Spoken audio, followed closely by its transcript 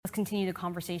Continue the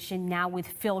conversation now with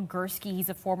Phil Gurski. He's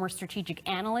a former strategic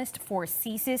analyst for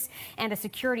CSIS and a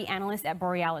security analyst at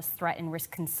Borealis Threat and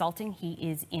Risk Consulting. He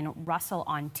is in Russell,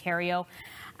 Ontario.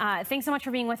 Thanks so much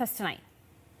for being with us tonight.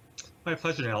 My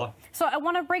pleasure, Nella. So I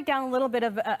want to break down a little bit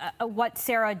of what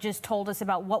Sarah just told us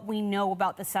about what we know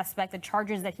about the suspect, the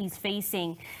charges that he's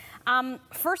facing.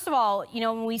 First of all, you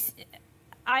know, when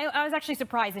I was actually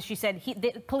surprised that she said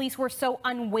the police were so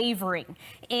unwavering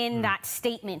in that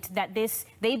statement that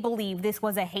they believe this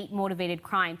was a hate-motivated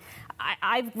crime.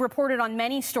 I've reported on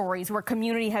many stories where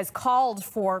community has called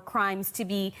for crimes to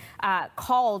be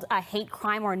called a hate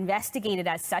crime or investigated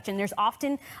as such, and there's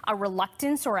often a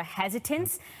reluctance or a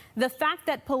hesitance. The fact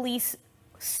that police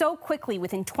so quickly,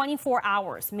 within 24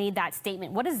 hours, made that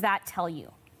statement, what does that tell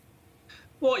you?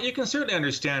 Well, you can certainly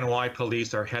understand why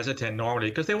police are hesitant normally,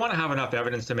 because they want to have enough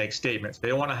evidence to make statements. They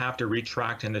don't want to have to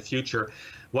retract in the future.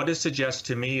 What it suggests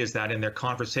to me is that in their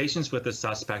conversations with the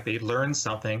suspect, they learned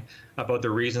something about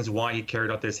the reasons why he carried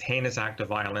out this heinous act of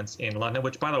violence in London,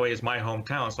 which, by the way, is my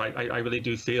hometown. So I really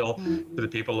do feel for the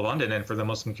people of London and for the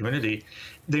Muslim community.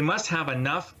 They must have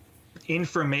enough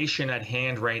information at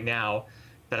hand right now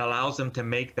that allows them to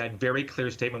make that very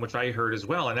clear statement, which I heard as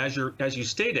well. And as you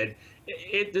stated,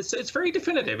 it's very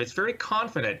definitive. It's very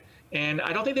confident. And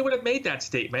I don't think they would have made that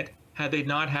statement had they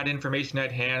not had information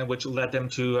at hand, which led them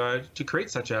to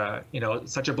create such a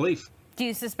belief. Do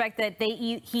you suspect that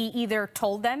he either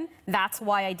told them that's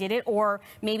why I did it, or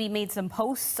maybe made some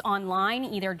posts online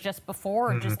either just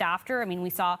before or just after? I mean,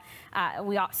 we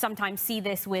sometimes see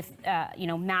this with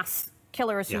mass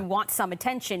killers who want some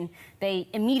attention. They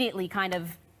immediately kind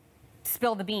of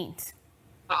spill the beans.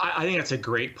 I think that's a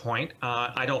great point.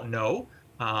 I don't know.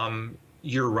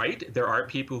 You're right. There are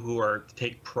people who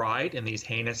take pride in these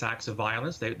heinous acts of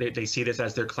violence. They see this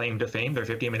as their claim to fame, their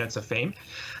 15 minutes of fame.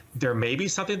 There may be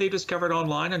something they discovered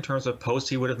online in terms of posts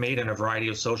he would have made in a variety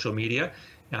of social media.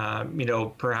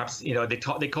 Perhaps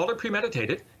they called it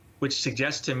premeditated, which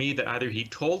suggests to me that either he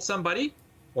told somebody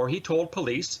or he told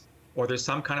police, or there's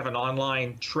some kind of an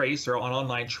online trace or an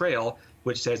online trail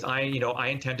which says, I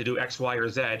intend to do X, Y, or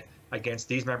Z against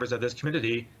these members of this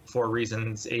community for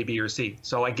reasons A, B, or C.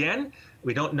 So again,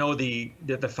 we don't know the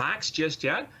facts just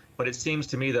yet, but it seems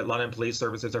to me that London Police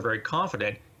Services are very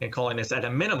confident in calling this at a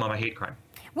minimum a hate crime.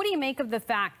 What do you make of the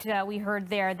fact we heard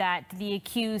there that the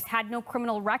accused had no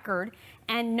criminal record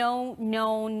and no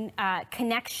known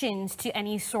connections to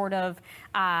any sort of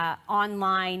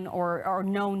online or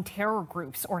known terror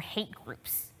groups or hate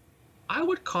groups? I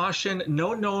would caution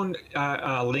no known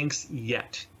links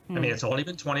yet. I mean, it's only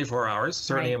been 24 hours.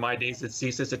 Certainly in my days at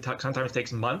CSIS, it sometimes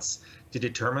takes months to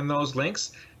determine those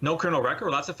links. No criminal record,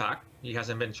 well, that's a fact. He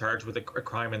hasn't been charged with a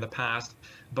crime in the past.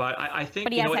 But I think...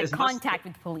 But he has had contact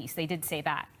with police. They did say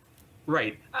that.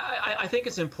 Right. I think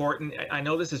it's important. I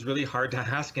know this is really hard to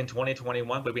ask in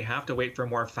 2021, but we have to wait for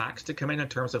more facts to come in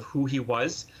terms of who he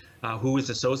was, who his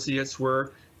associates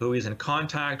were, who he's in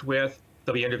contact with.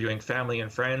 They'll be interviewing family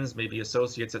and friends, maybe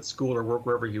associates at school or work,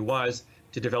 wherever he was,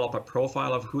 to develop a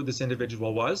profile of who this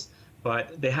individual was.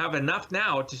 But they have enough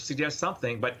now to suggest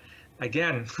something. But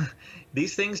again,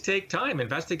 these things take time.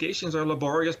 Investigations are a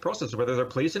laborious process, whether they're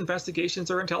police investigations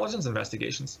or intelligence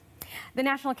investigations. The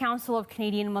National Council of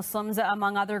Canadian Muslims,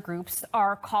 among other groups,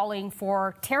 are calling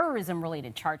for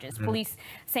terrorism-related charges. Police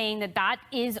saying that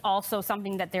is also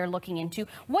something that they're looking into.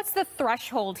 What's the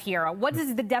threshold here? What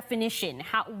is the definition?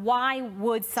 Why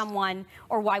would someone,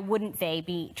 or why wouldn't they,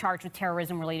 be charged with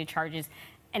terrorism-related charges?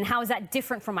 And how is that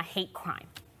different from a hate crime?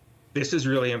 This is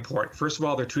really important. First of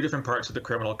all, there are two different parts of the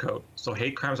criminal code. So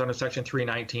hate crimes under Section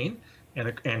 319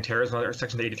 and terrorism under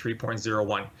Section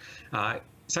 83.01.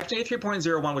 Section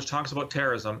 83.01, which talks about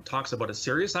terrorism, talks about a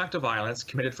serious act of violence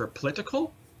committed for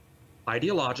political,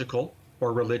 ideological,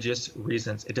 or religious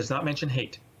reasons. It does not mention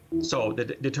hate. So the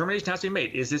determination has to be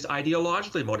made. Is this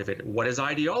ideologically motivated? What is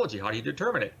ideology? How do you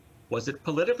determine it? Was it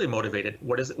politically motivated?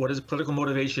 What does political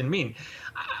motivation mean?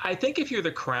 I think if you're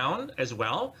the Crown as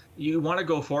well, you want to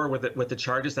go forward with the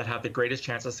charges that have the greatest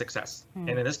chance of success.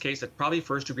 And in this case, it's probably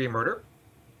first-degree murder,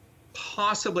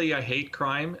 possibly a hate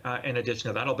crime in addition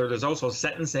to that, although there's also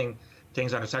sentencing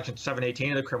things under Section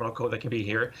 718 of the criminal code that can be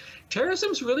here.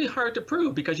 Terrorism is really hard to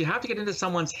prove because you have to get into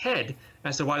someone's head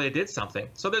as to why they did something.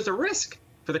 So there's a risk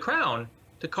for the Crown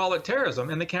to call it terrorism,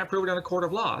 and they can't prove it in a court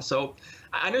of law. So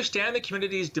I understand the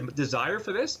community's desire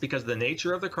for this because of the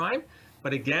nature of the crime.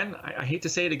 But again, I hate to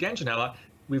say it again, Janella,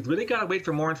 we've really got to wait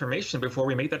for more information before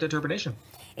we make that determination.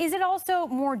 Is it also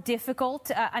more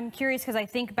difficult? I'm curious because I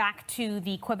think back to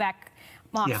the Quebec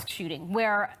mosque shooting,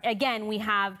 where, again, we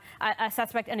have a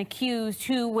suspect, an accused,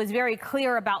 who was very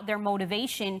clear about their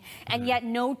motivation, and yet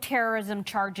no terrorism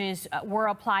charges were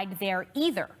applied there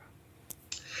either.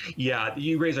 Yeah,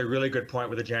 you raise a really good point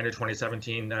with the January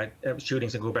 2017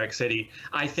 shootings in Quebec City.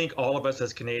 I think all of us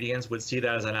as Canadians would see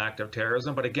that as an act of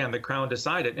terrorism. But again, the Crown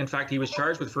decided. In fact, he was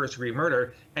charged with first-degree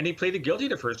murder, and he pleaded guilty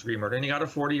to first-degree murder, and he got a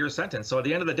 40-year sentence. So at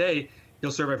the end of the day,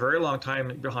 he'll serve a very long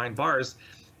time behind bars.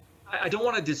 I don't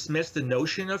want to dismiss the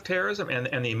notion of terrorism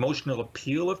and the emotional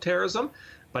appeal of terrorism.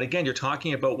 But again, you're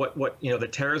talking about what the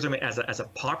terrorism as a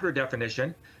popular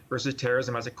definition versus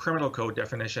terrorism as a criminal code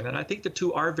definition. And I think the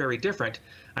two are very different.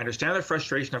 I understand the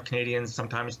frustration of Canadians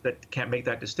sometimes that can't make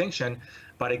that distinction.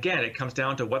 But again, it comes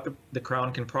down to what the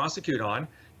Crown can prosecute on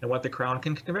and what the Crown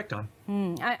can convict on.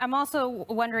 I'm also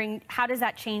wondering, how does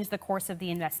that change the course of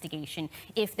the investigation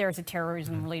if there's a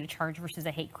terrorism-related charge versus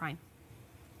a hate crime?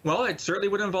 Well, it certainly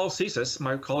would involve CSIS.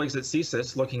 My colleagues at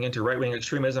CSIS looking into right-wing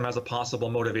extremism as a possible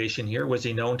motivation here. Was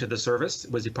he known to the service?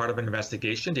 Was he part of an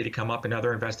investigation? Did he come up in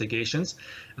other investigations?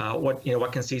 What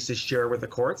can CSIS share with the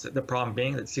courts? The problem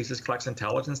being that CSIS collects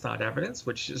intelligence, not evidence,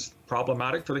 which is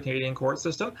problematic for the Canadian court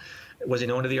system. Was he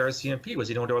known to the RCMP? Was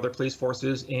he known to other police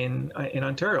forces in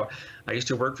Ontario? I used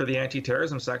to work for the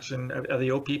anti-terrorism section of the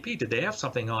OPP. Did they have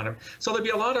something on him? So there'd be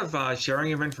a lot of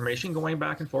sharing of information going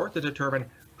back and forth to determine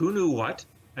who knew what.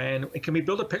 And can we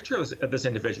build a picture of this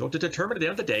individual to determine at the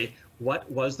end of the day what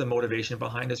was the motivation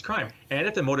behind his crime? And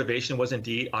if the motivation was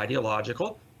indeed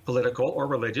ideological, political, or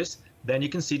religious, then you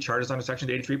can see charges under Section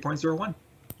 83.01.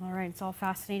 All right, it's all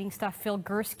fascinating stuff. Phil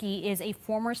Gurski is a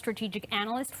former strategic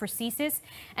analyst for CSIS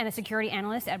and a security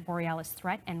analyst at Borealis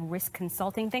Threat and Risk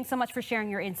Consulting. Thanks so much for sharing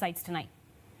your insights tonight.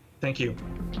 Thank you.